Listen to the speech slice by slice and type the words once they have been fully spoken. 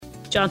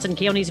Johnson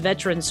County's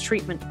Veterans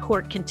Treatment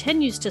Court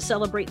continues to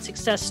celebrate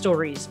success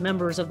stories,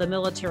 members of the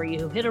military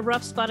who hit a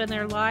rough spot in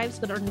their lives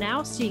but are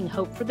now seeing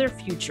hope for their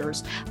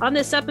futures. On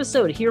this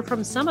episode, hear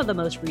from some of the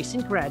most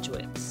recent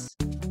graduates.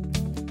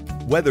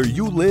 Whether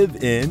you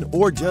live in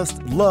or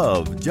just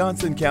love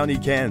Johnson County,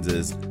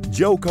 Kansas,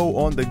 Joco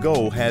on the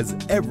Go has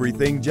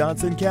everything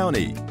Johnson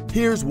County.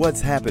 Here's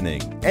what's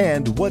happening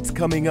and what's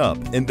coming up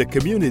in the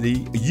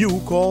community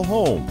you call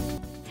home.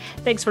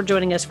 Thanks for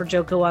joining us for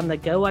Joco on the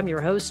Go. I'm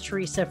your host,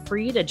 Teresa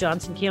Freed, a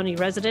Johnson County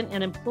resident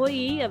and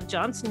employee of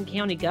Johnson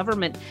County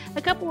government.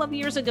 A couple of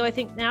years ago, I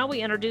think now, we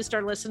introduced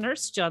our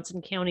listeners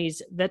Johnson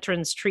County's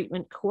Veterans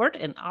Treatment Court,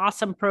 an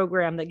awesome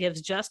program that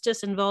gives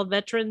justice-involved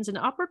veterans an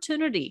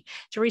opportunity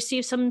to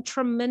receive some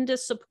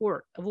tremendous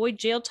support, avoid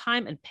jail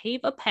time, and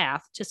pave a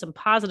path to some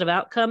positive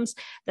outcomes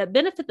that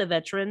benefit the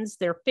veterans,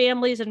 their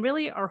families, and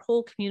really our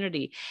whole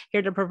community.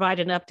 Here to provide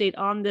an update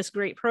on this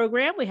great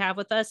program, we have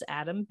with us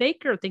Adam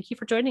Baker. Thank you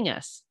for joining us.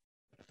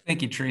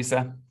 Thank you,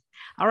 Teresa.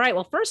 All right.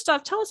 Well, first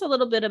off, tell us a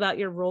little bit about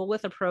your role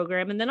with the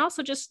program, and then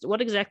also just what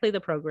exactly the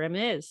program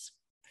is.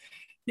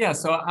 Yeah,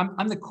 so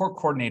I'm the court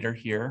coordinator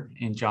here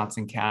in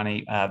Johnson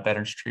County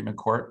Veterans Treatment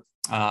Court.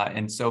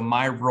 And so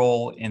my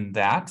role in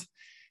that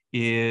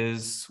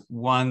is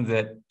one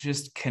that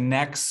just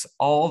connects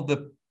all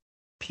the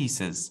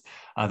pieces.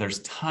 There's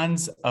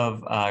tons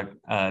of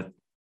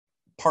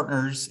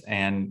partners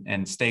and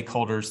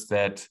stakeholders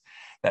that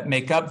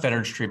make up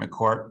Veterans Treatment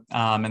Court,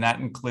 and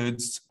that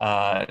includes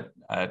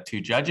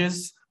two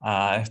judges,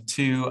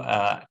 two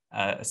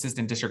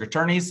assistant district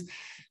attorneys,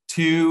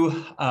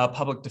 two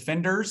public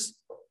defenders,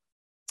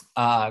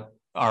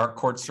 our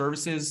court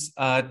services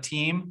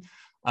team,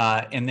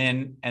 and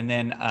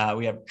then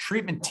we have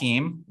treatment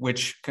team,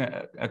 which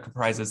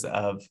comprises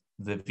of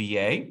the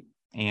VA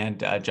and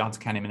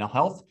Johnson County Mental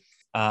Health,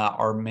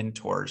 our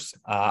mentors,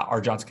 our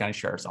Johnson County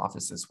Sheriff's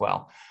Office as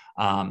well.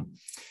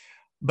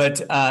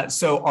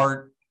 So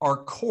our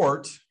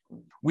court,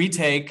 we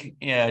take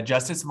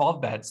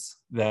justice-involved vets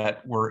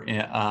that were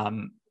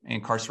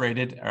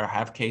incarcerated or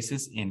have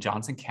cases in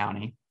Johnson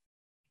County,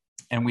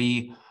 and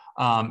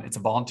it's a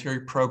voluntary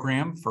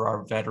program for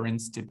our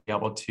veterans to be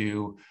able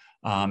to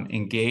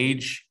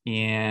engage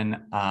in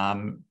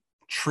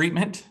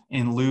treatment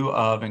in lieu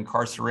of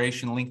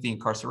incarceration, lengthy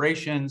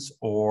incarcerations,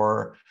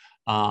 or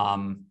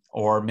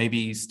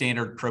maybe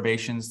standard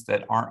probations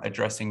that aren't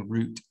addressing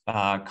root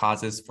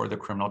causes for the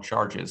criminal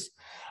charges.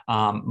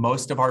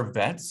 Most of our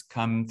vets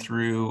come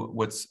through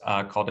what's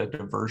called a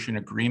diversion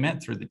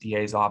agreement through the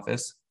DA's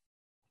office.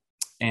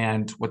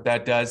 And what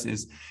that does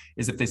is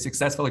if they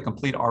successfully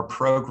complete our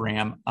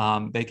program,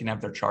 they can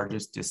have their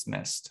charges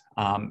dismissed.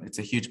 It's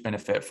a huge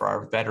benefit for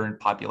our veteran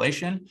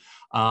population,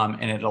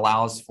 and it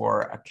allows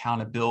for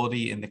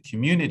accountability in the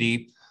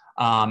community,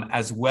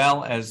 as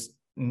well as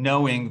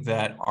knowing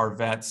that our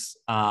vets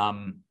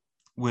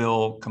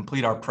will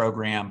complete our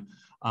program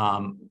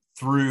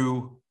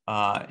through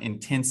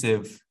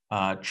intensive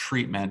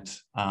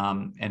treatment,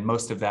 and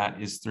most of that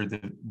is through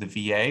the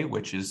VA,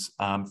 which is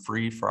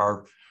free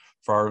for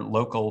our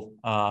local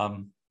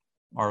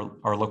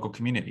our local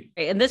community.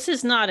 And this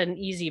is not an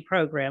easy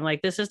program.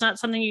 Like, this is not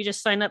something you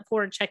just sign up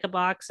for and check a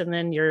box and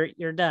then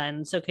you're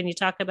done. So can you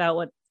talk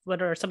about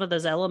what are some of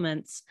those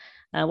elements?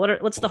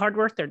 What's the hard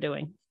work they're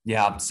doing?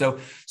 Yeah. So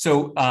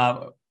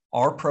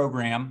our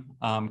program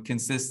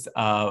consists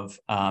of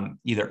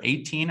either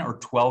 18 or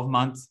 12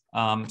 months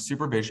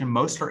supervision.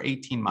 Most are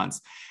 18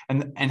 months.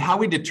 And how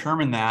we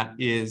determine that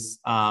is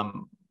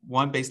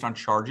one, based on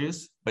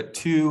charges, but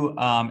two,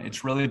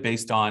 it's really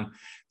based on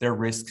their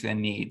risks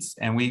and needs.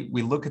 And we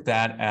look at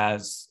that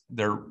as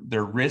their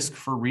risk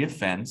for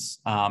reoffense.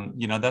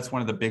 That's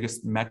one of the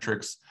biggest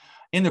metrics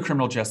in the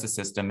criminal justice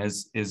system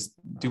is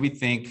do we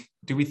think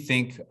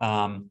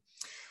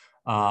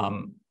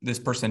this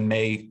person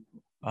may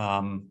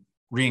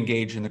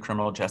re-engage in the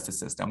criminal justice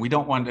system? We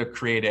don't want to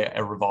create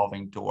a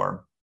revolving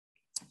door.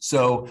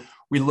 So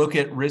we look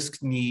at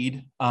risk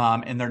need,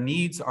 and their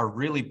needs are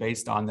really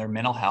based on their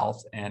mental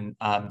health and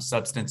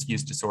substance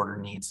use disorder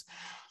needs.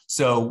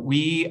 So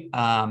we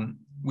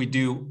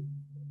do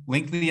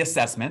lengthy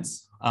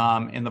assessments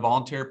in the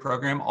voluntary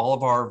program. All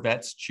of our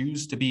vets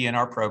choose to be in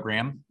our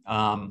program.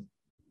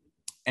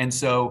 And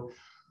so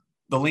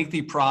the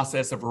lengthy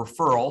process of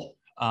referral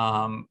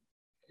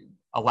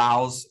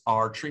allows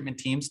our treatment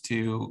teams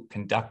to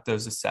conduct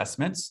those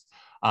assessments.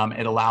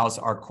 It allows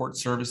our court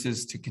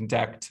services to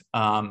conduct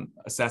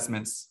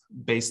assessments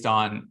based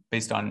on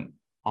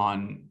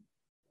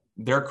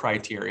their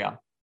criteria,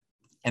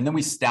 and then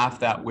we staff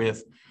that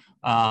with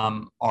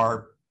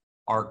our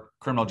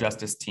criminal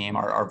justice team,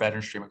 our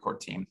Veterans Treatment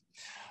Court team.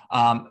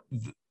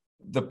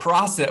 The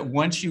process,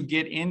 once you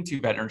get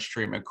into Veterans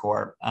Treatment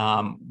Court,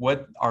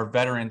 what our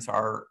veterans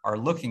are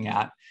looking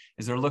at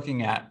is they're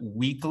looking at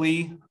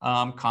weekly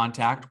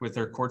contact with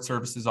their court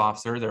services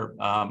officer, their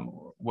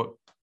what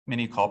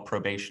many call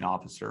probation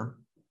officer,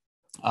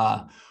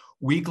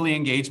 weekly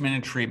engagement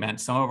and treatment.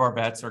 Some of our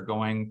vets are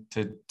going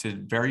to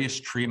various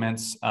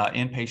treatments,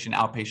 inpatient,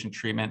 outpatient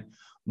treatment,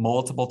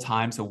 multiple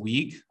times a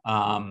week.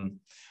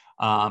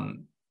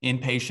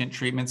 inpatient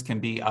treatments can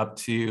be up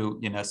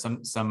to,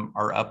 some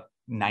are up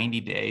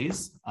 90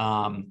 days.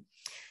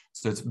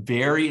 So it's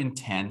very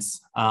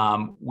intense.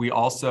 We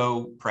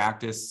also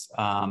practice,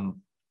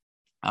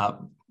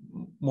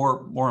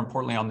 more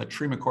importantly on the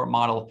treatment court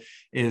model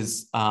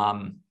is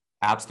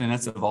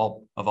abstinence of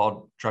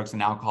all drugs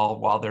and alcohol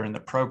while they're in the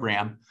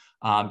program,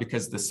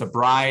 because the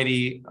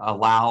sobriety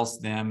allows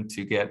them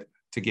to get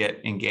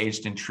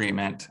engaged in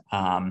treatment.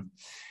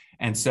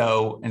 And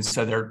so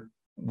they're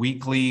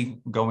weekly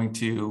going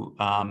to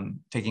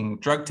taking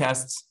drug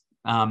tests.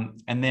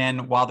 And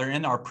then while they're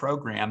in our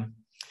program,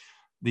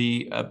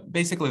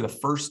 basically the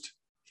first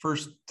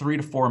 3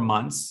 to 4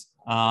 months,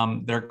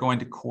 they're going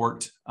to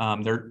court.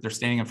 They're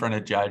standing in front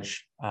of a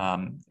judge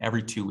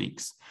every 2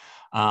 weeks.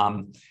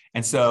 And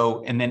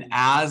then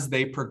as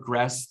they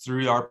progress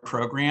through our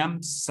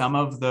program, some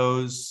of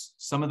those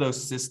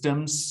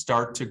systems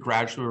start to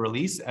gradually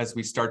release as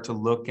we start to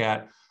look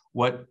at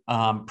what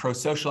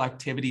pro-social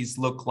activities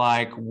look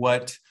like,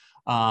 what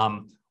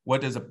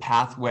does a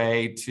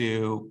pathway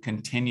to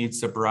continued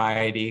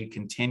sobriety,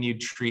 continued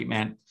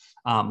treatment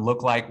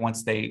look like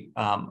once they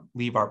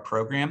leave our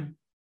program.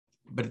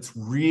 But it's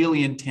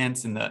really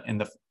intense in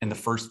the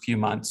first few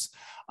months,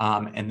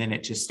 and then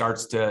it just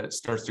starts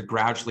to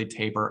gradually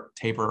taper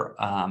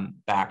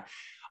back.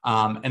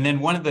 And then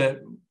one of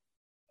the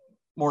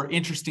more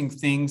interesting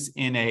things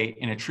in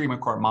a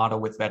treatment court model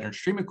with Veterans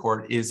Treatment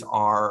Court is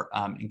our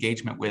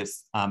engagement with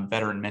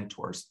veteran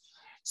mentors.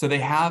 So they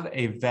have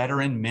a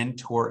veteran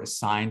mentor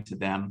assigned to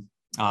them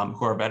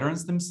who are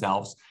veterans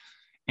themselves,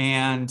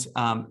 and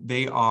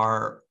they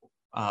are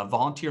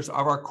volunteers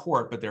of our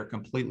court, but they're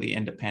completely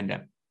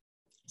independent.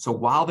 So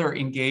while they're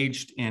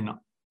engaged in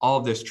all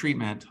of this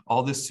treatment,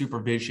 all this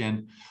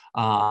supervision,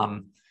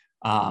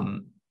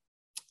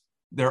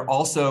 they're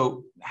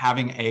also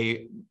having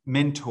a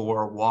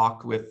mentor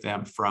walk with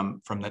them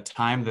from the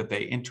time that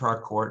they enter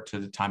our court to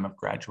the time of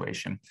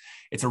graduation.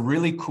 It's a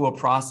really cool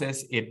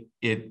process.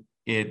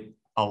 It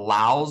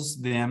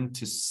allows them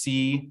to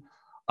see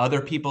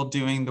other people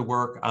doing the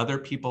work, other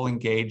people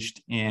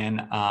engaged in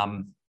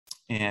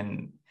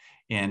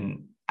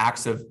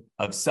acts of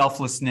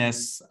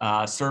selflessness,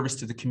 service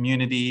to the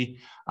community.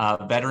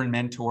 Veteran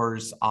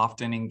mentors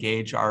often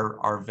engage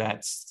our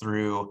vets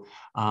through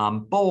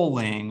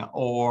bowling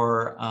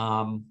or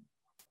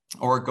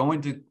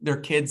going to their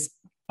kids'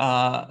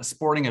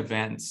 sporting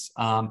events.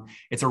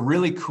 It's a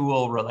really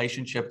cool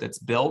relationship that's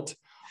built.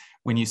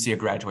 When you see a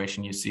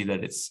graduation, you see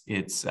that it's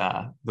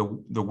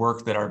the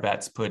work that our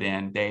vets put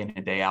in day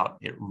and day out.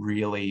 It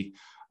really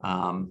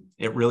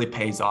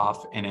pays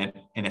off, and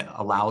it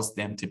allows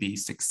them to be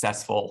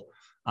successful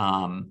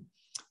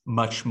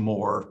much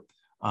more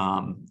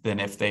than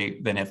if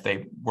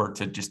they were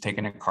to just take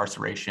an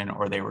incarceration,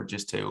 or they were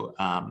just to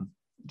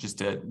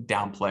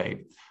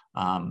downplay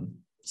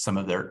some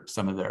of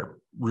their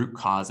root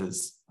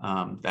causes,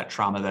 that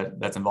trauma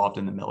that's involved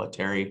in the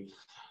military.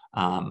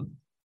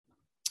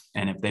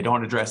 And if they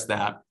don't address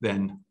that,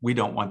 then we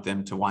don't want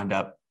them to wind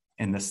up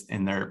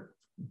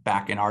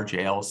back in our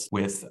jails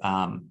with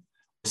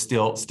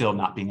still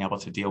not being able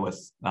to deal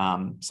with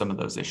some of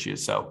those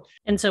issues. So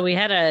we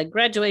had a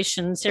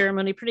graduation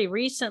ceremony pretty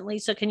recently.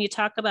 So can you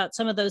talk about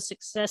some of those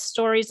success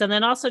stories, and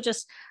then also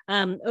just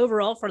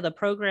overall for the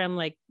program,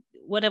 like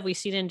what have we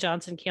seen in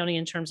Johnson County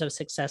in terms of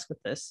success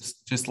with this?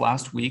 Just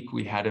last week,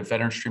 we had a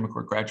Veterans Treatment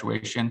Court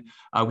graduation.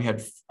 We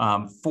had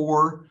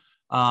 4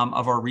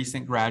 of our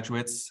recent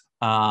graduates.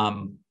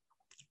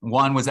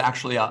 One was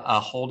actually a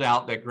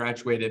holdout that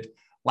graduated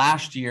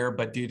last year,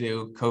 but due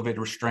to COVID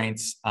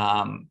restraints,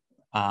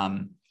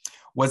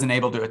 wasn't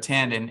able to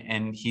attend.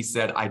 And he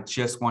said, I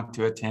just want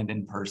to attend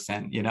in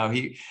person.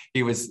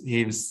 He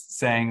was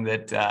saying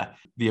that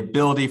the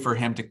ability for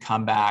him to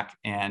come back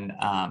and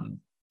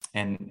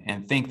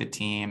thank the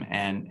team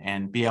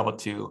and be able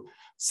to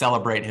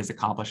celebrate his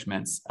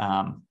accomplishments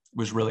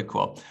was really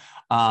cool.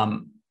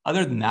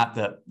 Other than that,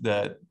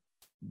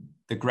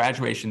 the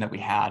graduation that we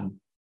had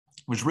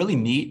was really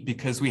neat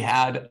because we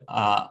had,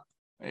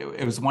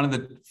 it was one of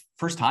the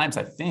first times,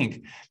 I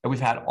think, that we've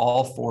had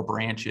all 4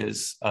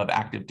 branches of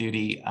active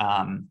duty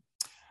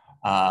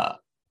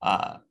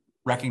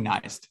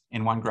recognized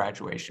in one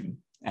graduation.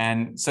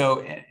 And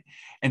so,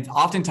 and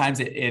oftentimes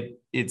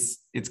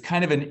it's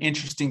kind of an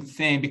interesting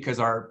thing because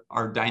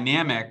our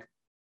dynamic,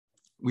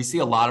 we see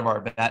a lot of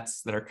our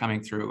vets that are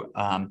coming through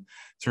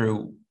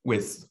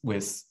with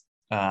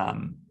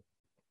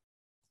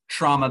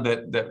trauma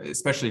that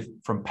especially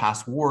from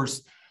past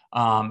wars.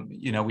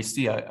 We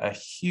see a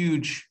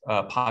huge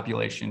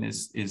population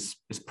is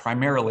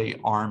primarily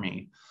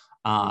Army,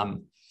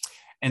 and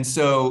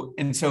so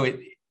it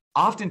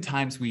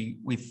oftentimes we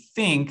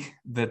think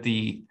that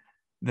the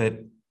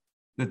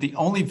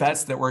only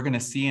vets that we're going to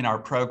see in our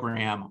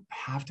program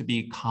have to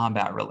be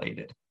combat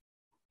related,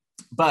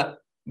 but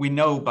we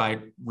know by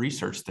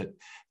research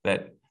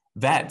that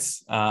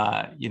vets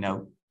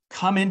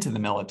come into the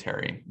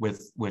military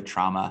with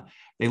trauma.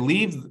 They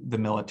leave the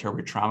military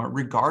with trauma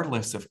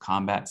regardless of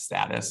combat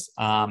status.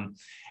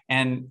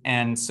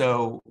 And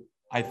so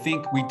I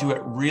think we do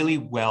it really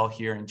well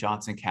here in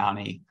Johnson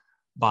County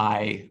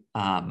by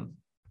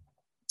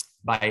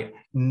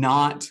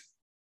not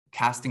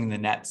casting the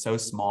net so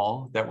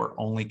small that we're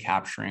only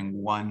capturing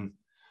one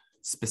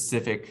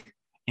specific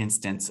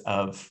instance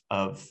of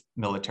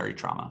military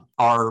trauma.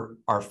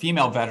 Our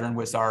female veteran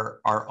was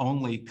our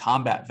only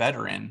combat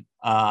veteran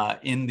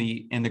in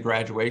the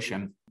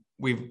graduation.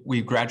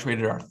 We've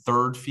graduated our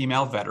third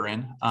female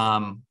veteran,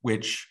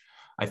 which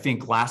I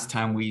think last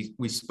time we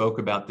spoke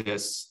about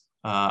this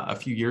a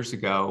few years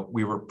ago,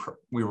 we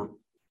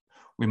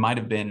might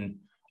have been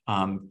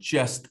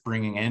just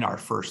bringing in our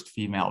first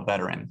female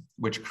veteran,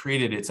 which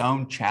created its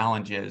own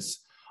challenges,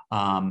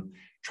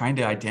 trying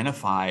to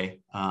identify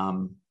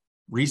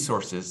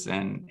resources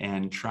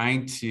and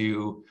trying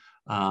to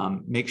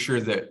make sure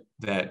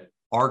that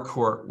our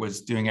court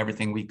was doing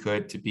everything we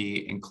could to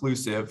be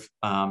inclusive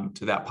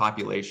to that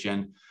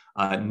population,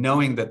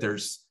 knowing that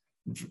there's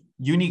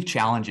unique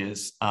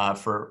challenges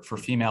for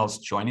females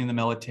joining the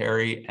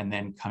military and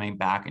then coming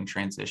back and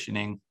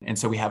transitioning. And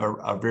so we have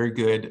a very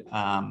good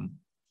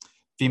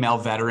female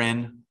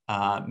veteran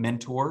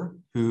mentor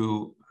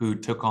who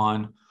took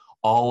on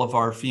all of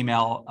our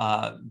female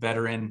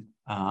veteran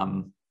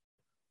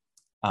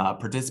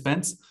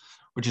participants,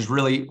 which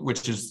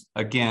is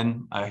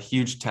again a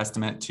huge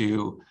testament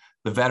to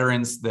the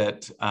veterans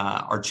that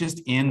are just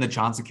in the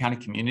Johnson County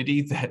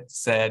community that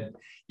said,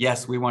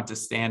 yes, we want to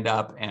stand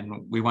up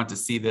and we want to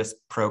see this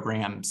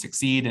program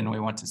succeed, and we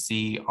want to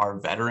see our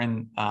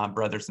veteran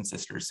brothers and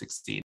sisters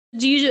succeed.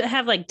 Do you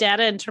have like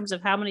data in terms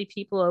of how many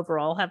people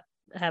overall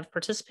have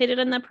participated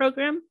in that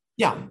program?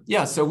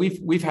 Yeah. So we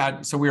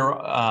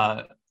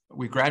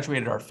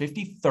graduated our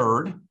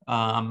 53rd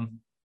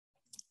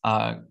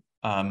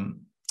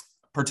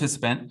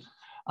participant.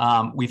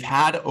 We've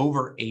had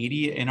over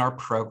 80 in our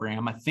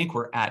program. I think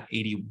we're at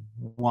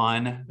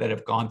 81 that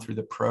have gone through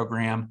the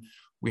program.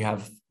 We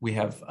have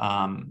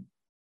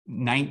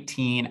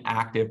 19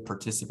 active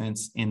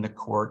participants in the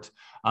court,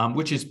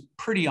 which is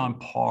pretty on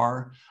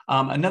par.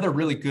 Another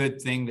really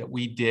good thing that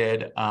we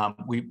did,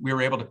 we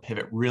were able to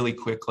pivot really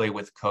quickly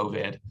with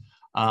COVID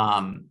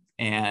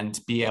and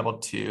be able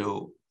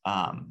to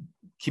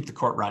keep the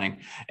court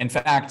running. In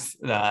fact,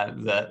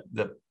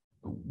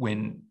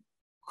 when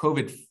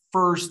COVID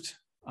first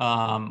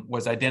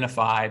was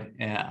identified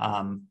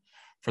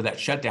for that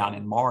shutdown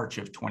in March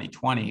of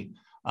 2020,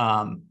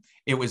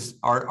 it was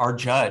our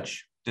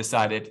judge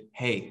decided,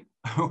 hey,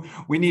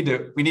 we need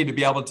to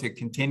be able to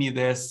continue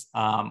this,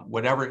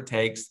 whatever it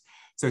takes.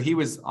 So he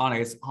was on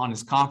his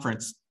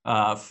conference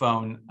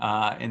phone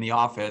in the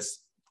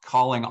office,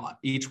 calling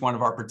each one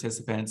of our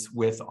participants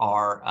with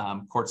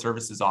our court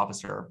services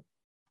officer,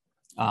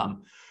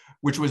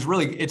 which was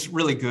it's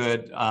really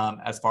good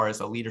as far as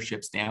a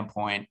leadership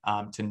standpoint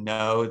to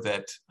know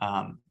that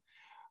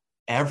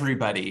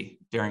everybody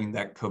during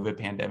that COVID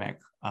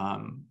pandemic,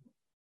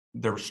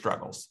 there were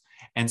struggles.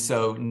 And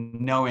so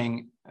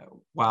knowing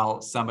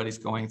while somebody's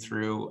going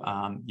through,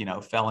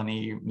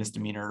 felony,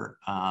 misdemeanor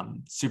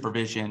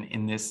supervision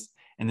in this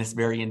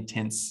very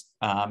intense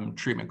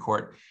treatment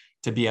court,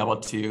 to be able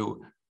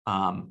to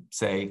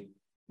say,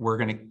 we're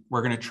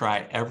gonna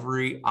try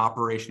every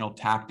operational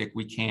tactic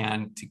we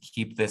can to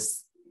keep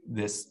this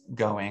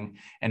going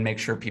and make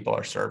sure people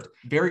are served.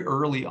 Very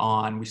early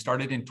on, we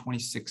started in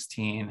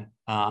 2016.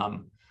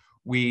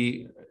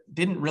 We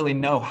didn't really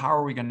know how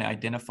are we going to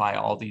identify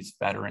all these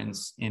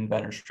veterans in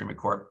Veterans Treatment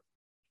Court,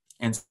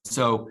 and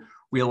so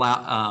we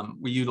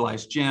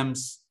utilized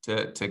gyms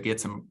to get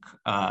some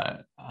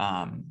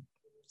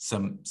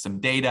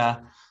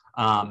data,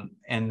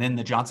 and then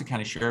the Johnson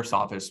County Sheriff's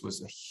Office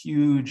was a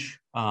huge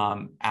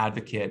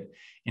advocate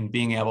in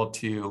being able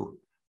to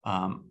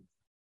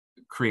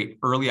create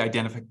early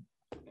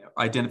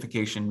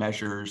identification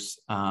measures.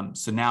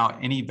 So now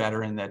any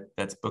veteran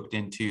that's booked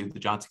into the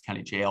Johnson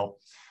County Jail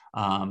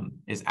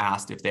is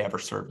asked if they ever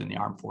served in the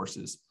armed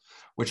forces,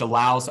 which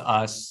allows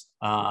us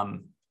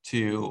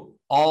to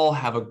all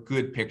have a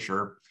good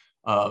picture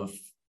of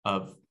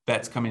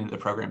vets coming into the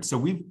program. So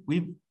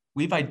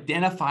we've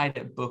identified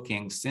at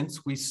booking,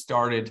 since we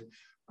started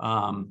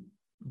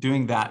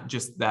doing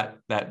that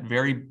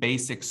very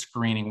basic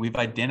screening, we've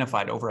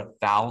identified over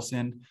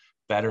 1,000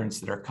 veterans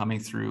that are coming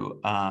through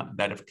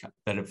that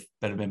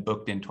have been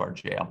booked into our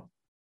jail.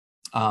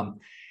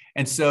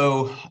 And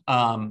so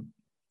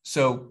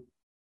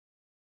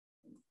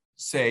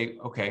say,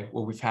 okay,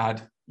 well, we've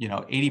had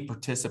 80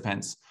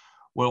 participants.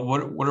 Well,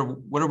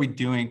 what are we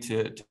doing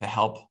to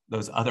help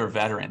those other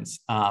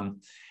veterans?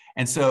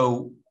 And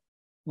so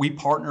we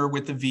partner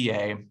with the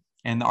VA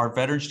and our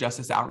Veterans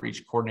Justice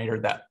Outreach Coordinator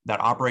that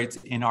operates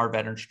in our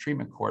Veterans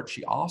Treatment Court.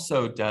 She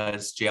also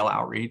does jail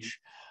outreach.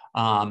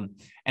 And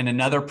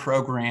another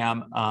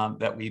program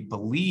that we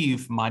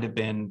believe might have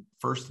been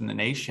first in the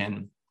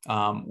nation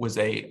was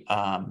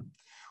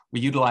we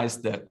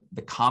utilized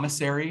the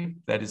commissary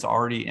that is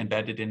already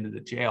embedded into the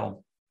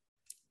jail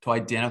to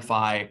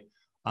identify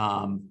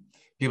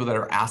people that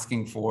are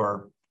asking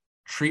for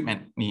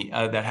treatment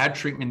that had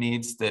treatment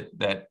needs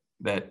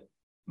that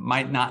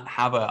might not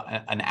have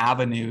an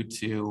avenue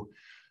to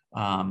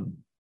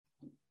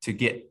to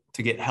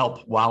get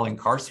help while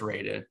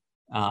incarcerated,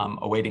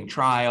 awaiting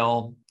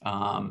trial.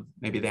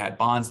 Maybe they had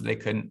bonds that they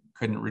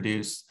couldn't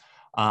reduce.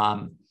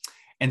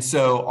 And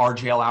so our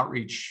jail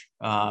outreach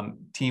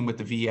team with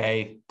the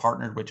VA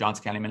partnered with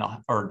Johnson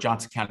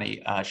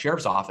County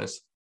Sheriff's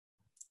Office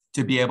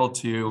to be able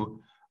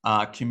to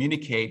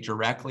communicate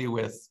directly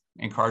with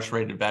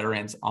incarcerated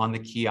veterans on the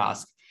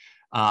kiosk.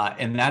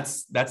 And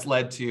that's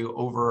led to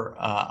over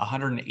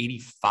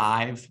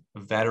 185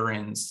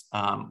 veterans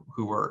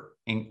who were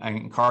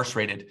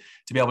incarcerated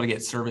to be able to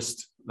get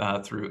serviced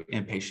through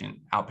inpatient,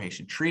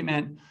 outpatient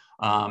treatment,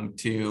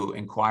 to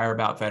inquire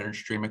about Veterans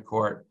Treatment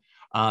Court.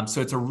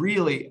 So it's a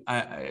really,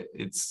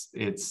 it's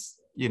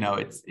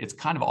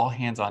kind of all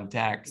hands on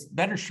deck.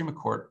 Veterans Treatment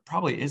Court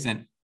probably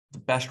isn't the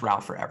best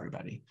route for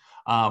everybody.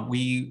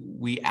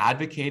 We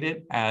advocate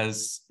it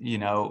as,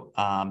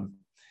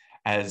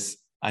 as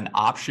an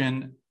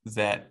option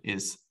that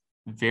is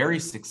very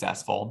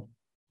successful,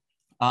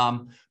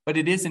 but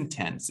it is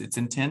intense. It's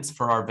intense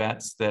for our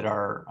vets that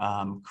are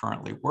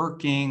currently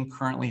working,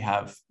 currently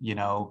have,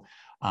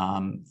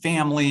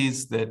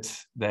 families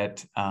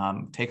that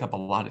take up a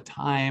lot of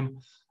time.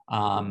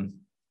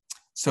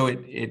 So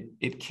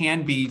it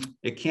can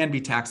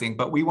be taxing,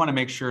 but we want to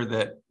make sure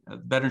that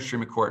Veterans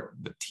Treatment Court,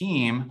 the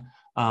team,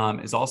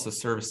 is also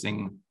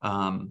servicing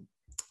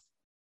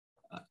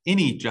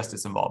any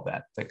justice involved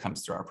vet that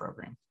comes through our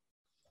program.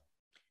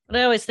 What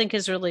I always think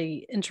is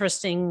really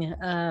interesting,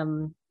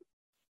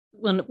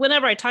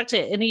 whenever I talk to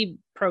any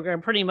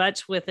program, pretty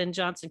much within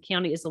Johnson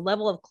County, is the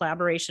level of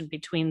collaboration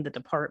between the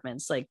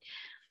departments. Like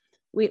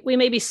we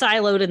may be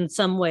siloed in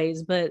some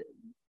ways, but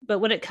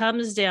when it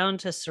comes down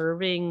to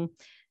serving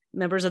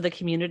members of the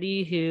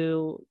community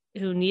who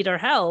need our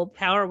help,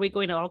 how are we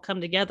going to all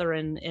come together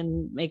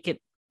and make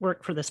it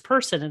work for this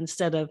person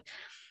instead of,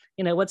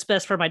 what's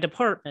best for my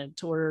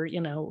department or,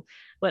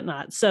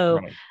 whatnot. So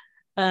right.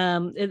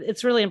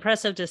 It's really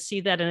impressive to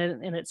see that.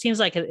 And it seems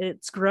like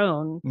it's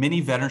grown. Many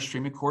Veterans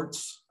Treatment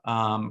Courts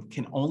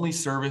can only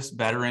service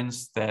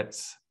veterans that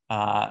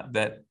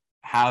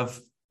have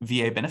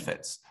VA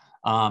benefits.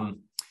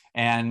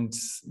 And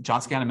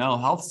Johnson County Mental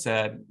Health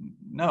said,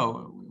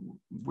 no,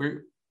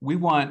 we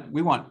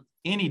want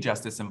any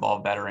justice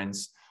involved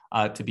veterans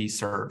to be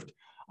served.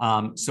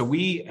 So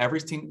we, every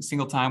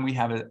single time we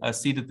have a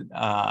seated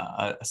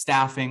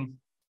staffing,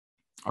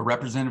 a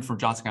representative from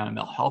Johnson County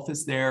Mental Health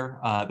is there.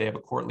 They have a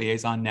court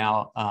liaison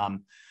now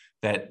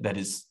that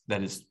is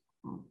an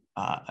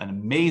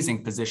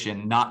amazing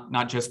position,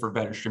 not just for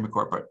Veterans Treatment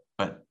Court,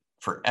 but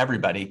for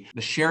everybody.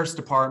 The Sheriff's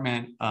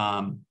Department,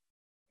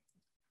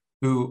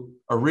 who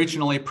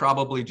originally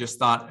probably just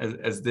thought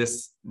as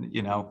this,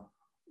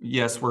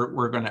 yes,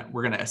 we're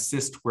gonna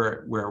assist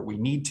where we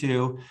need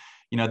to.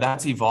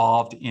 That's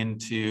evolved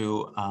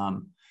into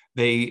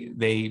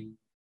they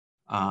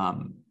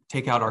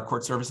take out our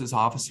court services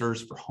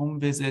officers for home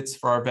visits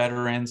for our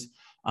veterans.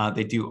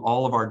 They do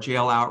all of our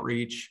jail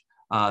outreach.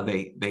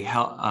 They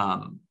help.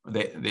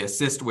 They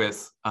assist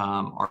with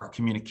our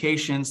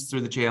communications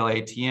through the jail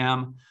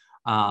ATM.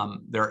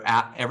 They're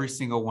at every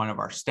single one of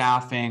our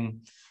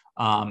staffing.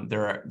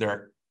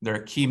 They're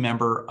a key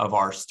member of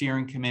our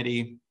steering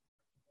committee.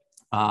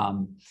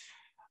 The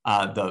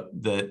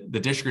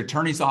district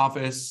attorney's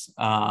office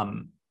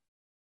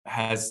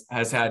has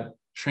had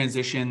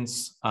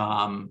transitions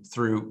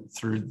through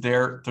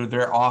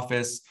their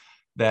office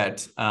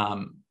that,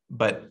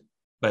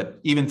 but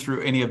even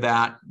through any of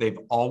that, they've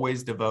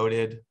always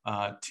devoted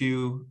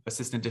two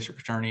assistant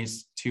district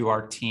attorneys to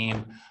our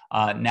team.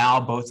 Now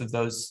both of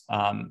those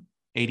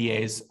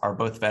ADAs are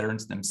both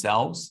veterans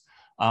themselves,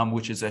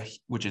 which is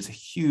a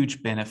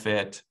huge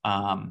benefit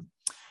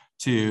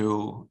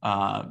to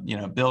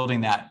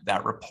building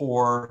that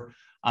rapport,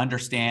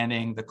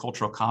 understanding the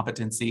cultural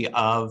competency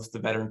of the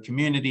veteran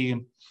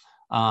community.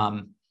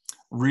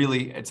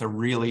 Really, it's a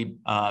really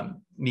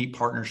neat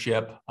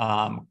partnership.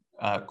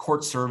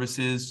 Court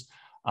Services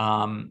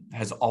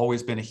has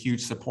always been a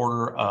huge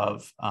supporter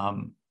of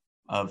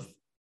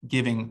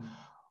giving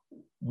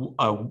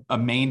a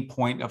main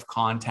point of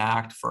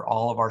contact for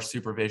all of our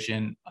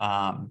supervision,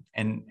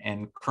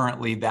 and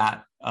currently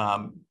that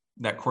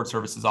Court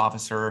Services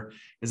officer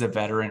is a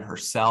veteran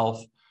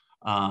herself.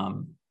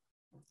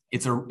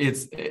 It's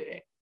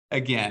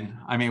again,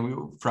 I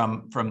mean,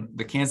 from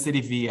the Kansas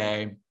City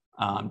VA,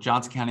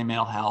 Johnson County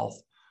Mental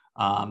Health,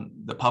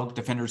 the Public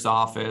Defender's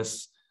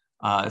Office,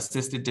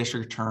 assisted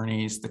district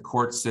attorneys, the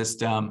court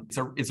system.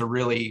 It's a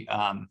really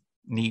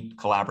neat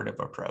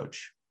collaborative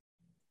approach.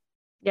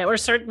 Yeah, we're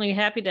certainly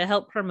happy to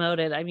help promote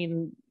it. I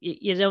mean,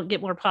 you don't get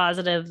more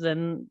positive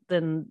than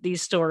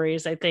these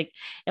stories, I think.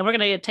 And we're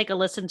going to take a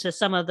listen to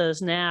some of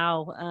those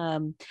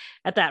now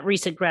at that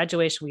recent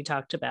graduation we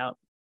talked about.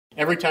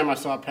 Every time I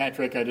saw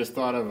Patrick, I just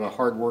thought of a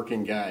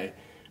hardworking guy.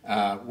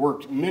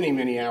 Worked many,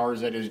 many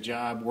hours at his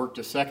job, worked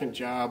a second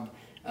job,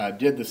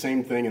 did the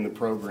same thing in the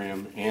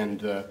program, and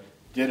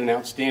did an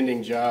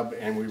outstanding job.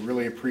 And we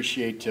really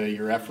appreciate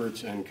your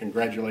efforts, and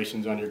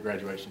congratulations on your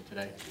graduation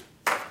today.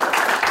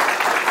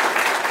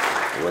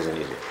 It wasn't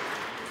easy.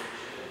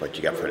 but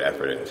you got to put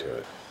effort into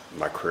it.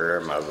 My career,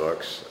 my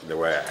looks, the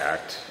way I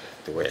act,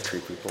 the way I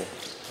treat people,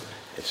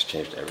 it's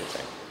changed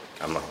everything.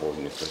 I'm a whole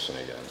new person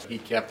again. He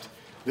kept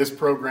this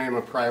program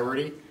a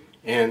priority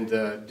and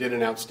did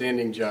an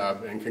outstanding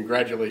job. And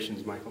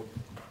congratulations, Michael.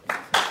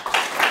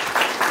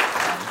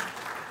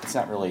 It's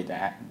not really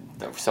the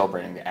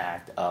celebrating the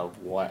act of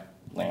what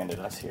landed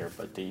us here,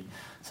 but the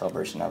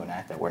celebration of an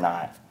act that we're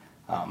not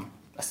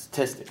a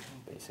statistic,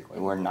 basically.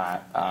 We're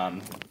not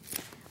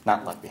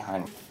left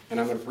behind. And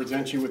I'm going to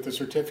present you with the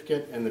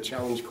certificate and the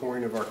challenge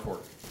coin of our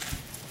court.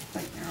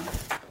 Thank you.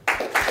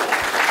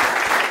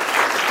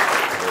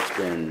 It's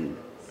been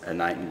a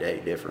night and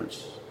day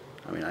difference.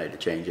 I mean, I had to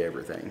change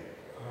everything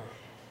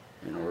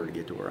in order to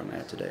get to where I'm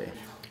at today.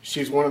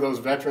 She's one of those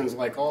veterans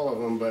like all of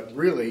them, but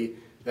really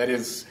that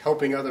is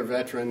helping other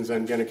veterans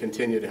and going to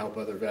continue to help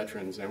other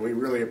veterans. And we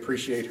really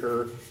appreciate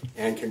her.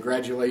 And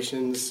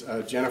congratulations,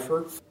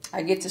 Jennifer.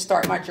 I get to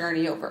start my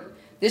journey over.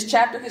 This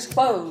chapter has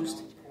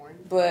closed,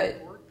 but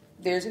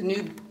there's the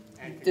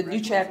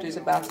new chapter is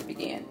about to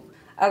begin.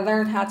 I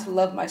learned how to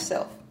love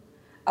myself.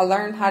 I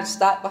learned how to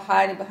stop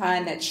hiding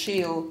behind that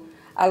shield.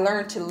 I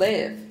learned to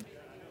live.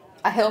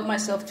 I held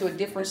myself to a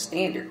different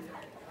standard.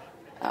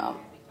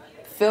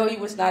 Failure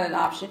was not an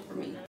option for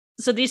me.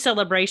 So these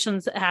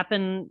celebrations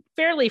happen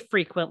fairly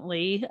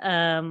frequently,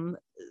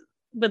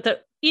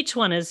 but each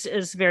one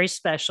is very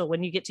special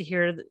when you get to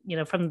hear,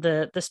 from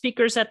the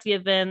speakers at the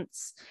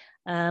events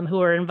who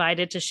are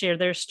invited to share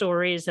their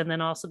stories, and then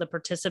also the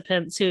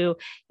participants who,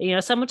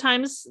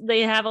 sometimes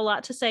they have a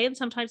lot to say and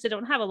sometimes they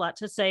don't have a lot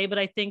to say. But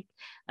I think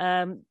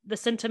the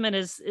sentiment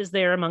is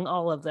there among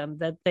all of them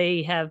that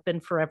they have been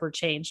forever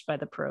changed by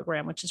the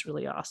program, which is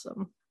really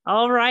awesome.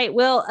 All right.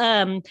 Well,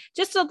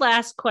 just a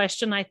last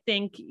question. I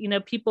think,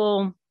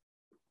 people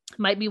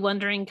might be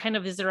wondering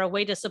is there a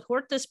way to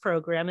support this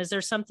program? Is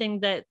there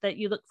something that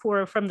you look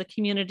for from the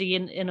community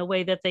in a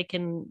way that they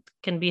can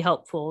be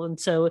helpful? And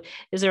so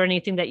is there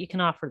anything that you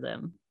can offer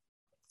them?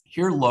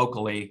 Here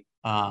locally,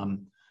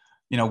 one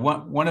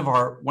of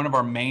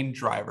our main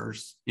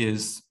drivers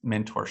is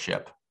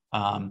mentorship.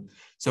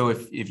 So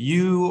if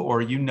you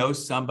or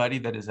somebody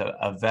that is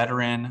a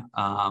veteran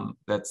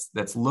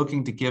that's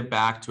looking to give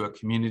back to a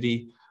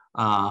community,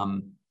 I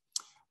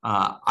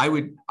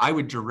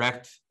would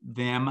direct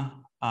them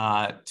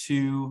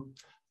to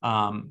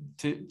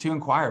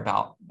inquire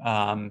about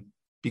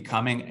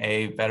becoming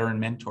a veteran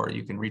mentor.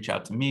 You can reach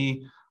out to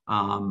me,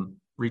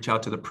 reach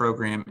out to the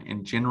program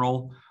in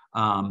general,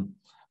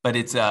 but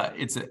it's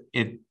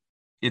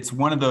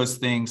one of those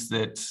things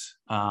that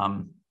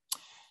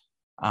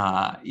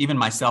even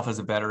myself as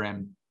a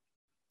veteran,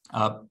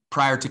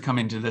 prior to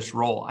coming to this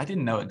role, I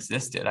didn't know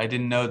existed. I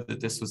didn't know that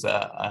this was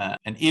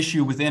an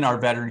issue within our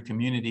veteran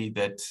community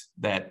that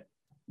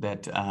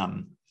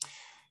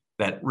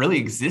really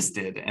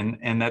existed,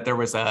 and that there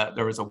was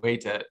a way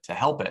to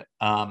help it.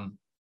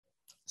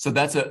 So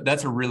that's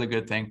a really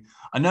good thing.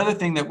 Another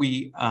thing that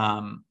we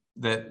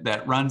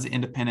that runs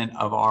independent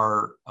of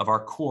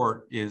our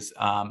court is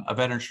a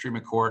Veterans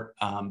Treatment Court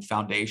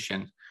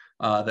Foundation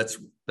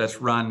that's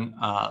run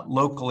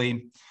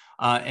locally.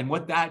 And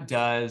what that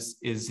does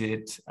is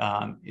it's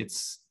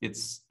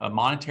a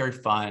monetary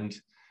fund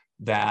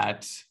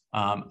that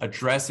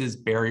addresses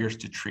barriers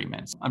to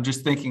treatment. I'm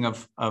just thinking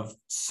of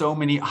so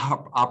many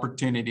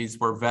opportunities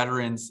where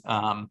veterans,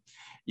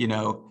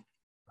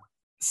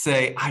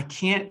 say, I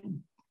can't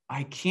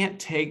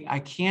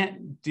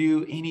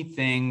do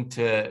anything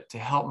to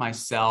help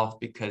myself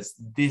because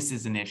this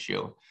is an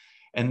issue.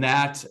 And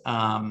that,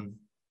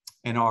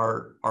 and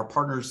our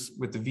partners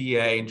with the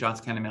VA and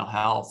Johnson County Mental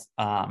Health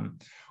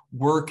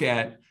work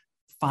at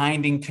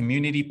finding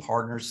community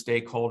partners,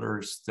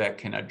 stakeholders that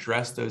can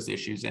address those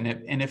issues. And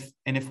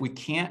if we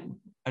can't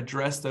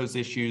address those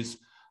issues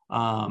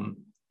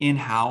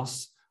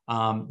in-house,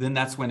 then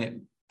that's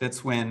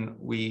when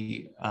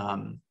we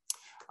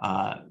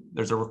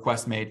there's a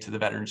request made to the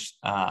Veterans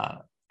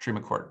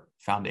Treatment Court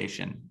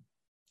Foundation,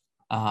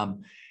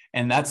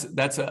 and that's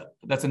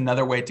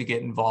another way to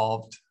get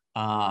involved.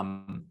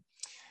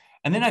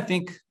 And then I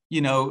think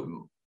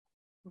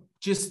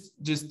just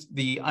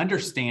the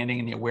understanding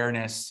and the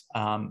awareness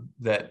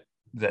that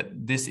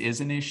this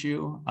is an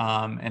issue,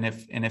 and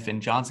if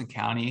in Johnson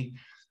County,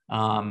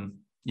 in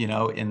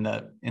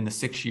the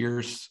 6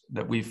 years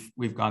that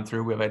we've gone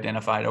through, we've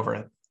identified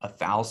over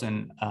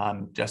 1,000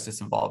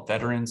 justice involved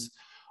veterans.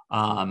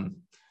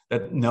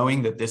 That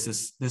knowing that this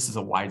is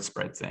a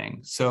widespread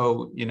thing.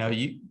 So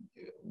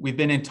we've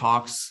been in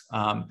talks.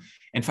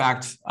 In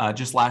fact,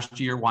 just last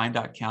year,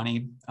 Wyandotte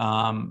County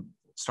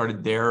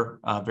started their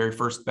very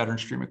first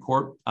Veterans Treatment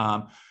Court.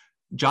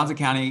 Johnson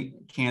County,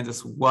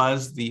 Kansas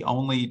was the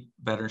only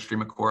Veterans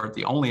Treatment Court,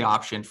 the only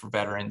option for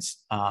veterans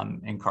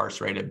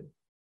incarcerated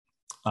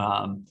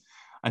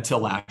until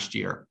last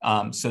year.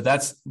 So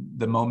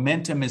the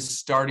momentum is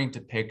starting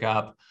to pick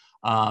up.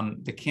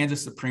 The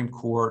Kansas Supreme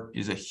Court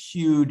is a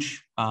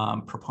huge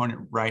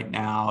proponent right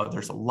now.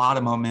 There's a lot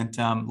of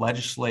momentum,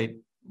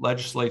 legislation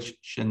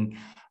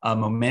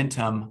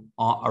momentum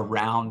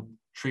around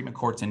treatment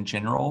courts in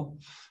general.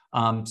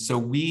 So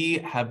we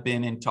have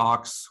been in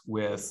talks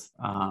with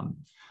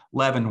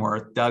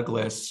Leavenworth,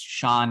 Douglas,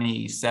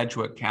 Shawnee,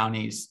 Sedgwick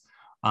counties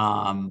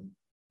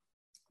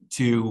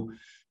to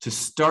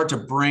start to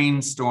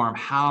brainstorm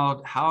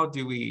how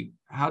do we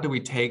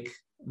take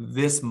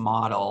this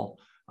model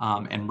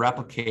and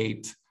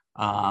replicate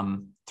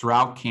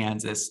throughout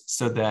Kansas,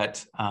 so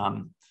that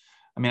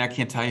I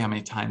can't tell you how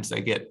many times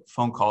I get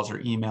phone calls or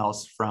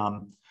emails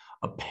from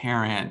a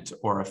parent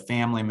or a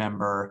family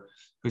member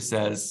who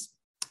says,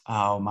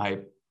 "Oh, my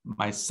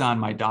son,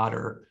 my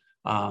daughter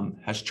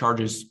has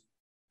charges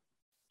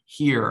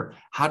here.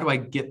 How do I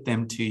get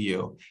them to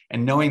you?"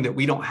 And knowing that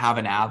we don't have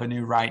an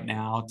avenue right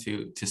now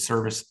to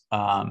service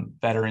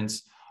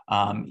veterans,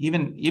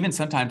 even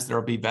sometimes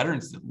there'll be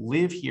veterans that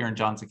live here in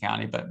Johnson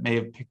County but may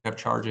have picked up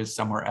charges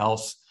somewhere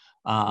else.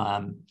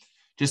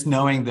 Just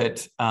knowing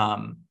that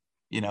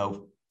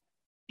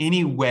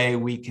any way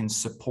we can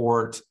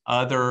support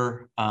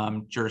other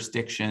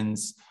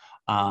jurisdictions,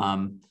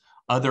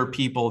 other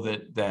people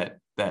that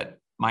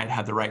might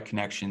have the right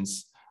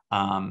connections,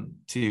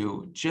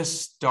 to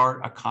just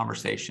start a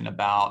conversation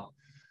about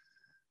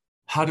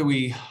how do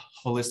we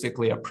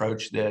holistically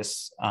approach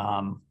this,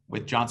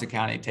 with Johnson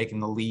County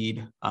taking the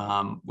lead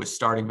with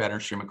starting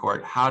Veterans Treatment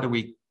Court. How do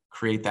we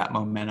create that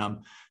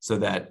momentum so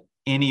that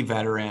any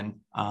veteran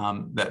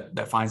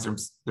that finds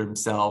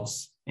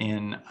themselves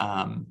in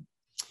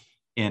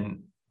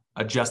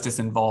a justice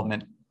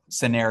involvement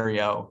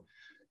scenario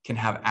can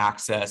have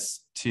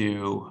access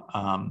to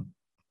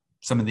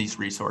some of these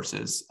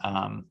resources.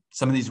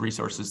 Some of these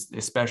resources,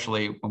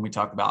 especially when we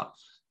talk about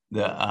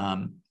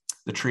the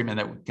treatment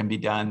that can be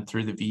done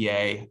through the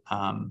VA,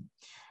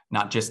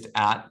 not just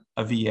at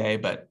a VA,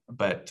 but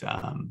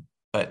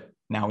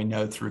now we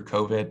know through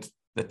COVID,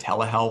 the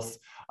telehealth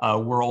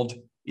world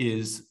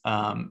is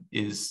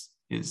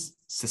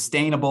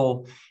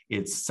sustainable.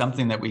 It's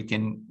something that we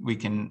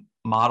can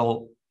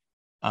model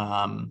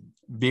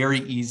very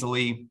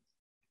easily.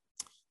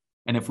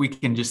 And if we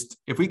can get,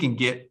 if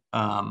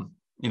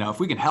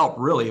we can help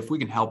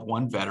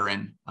one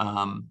veteran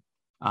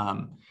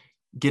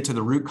get to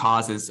the root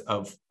causes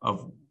of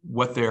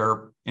what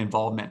their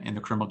involvement in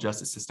the criminal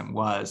justice system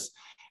was,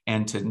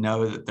 and to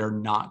know that they're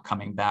not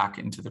coming back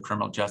into the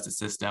criminal justice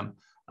system,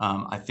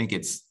 I think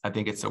it's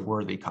a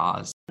worthy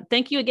cause.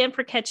 Thank you again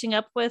for catching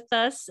up with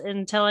us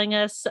and telling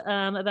us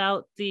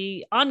about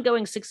the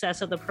ongoing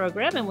success of the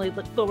program. And we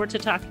look forward to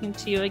talking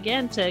to you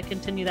again to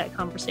continue that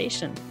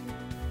conversation.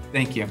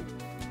 Thank you.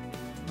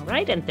 All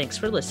right. And thanks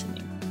for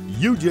listening.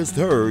 You just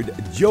heard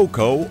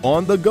JoCo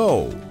on the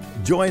Go.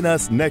 Join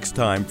us next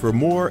time for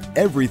more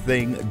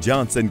Everything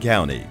Johnson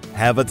County.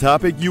 Have a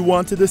topic you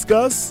want to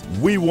discuss?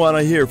 We want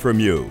to hear from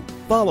you.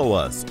 Follow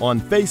us on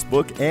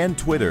Facebook and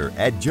Twitter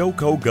at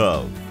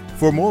JoCoGov.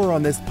 For more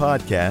on this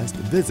podcast,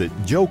 visit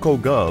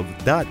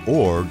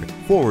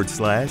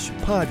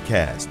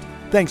jocogov.org/podcast.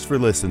 Thanks for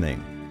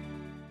listening.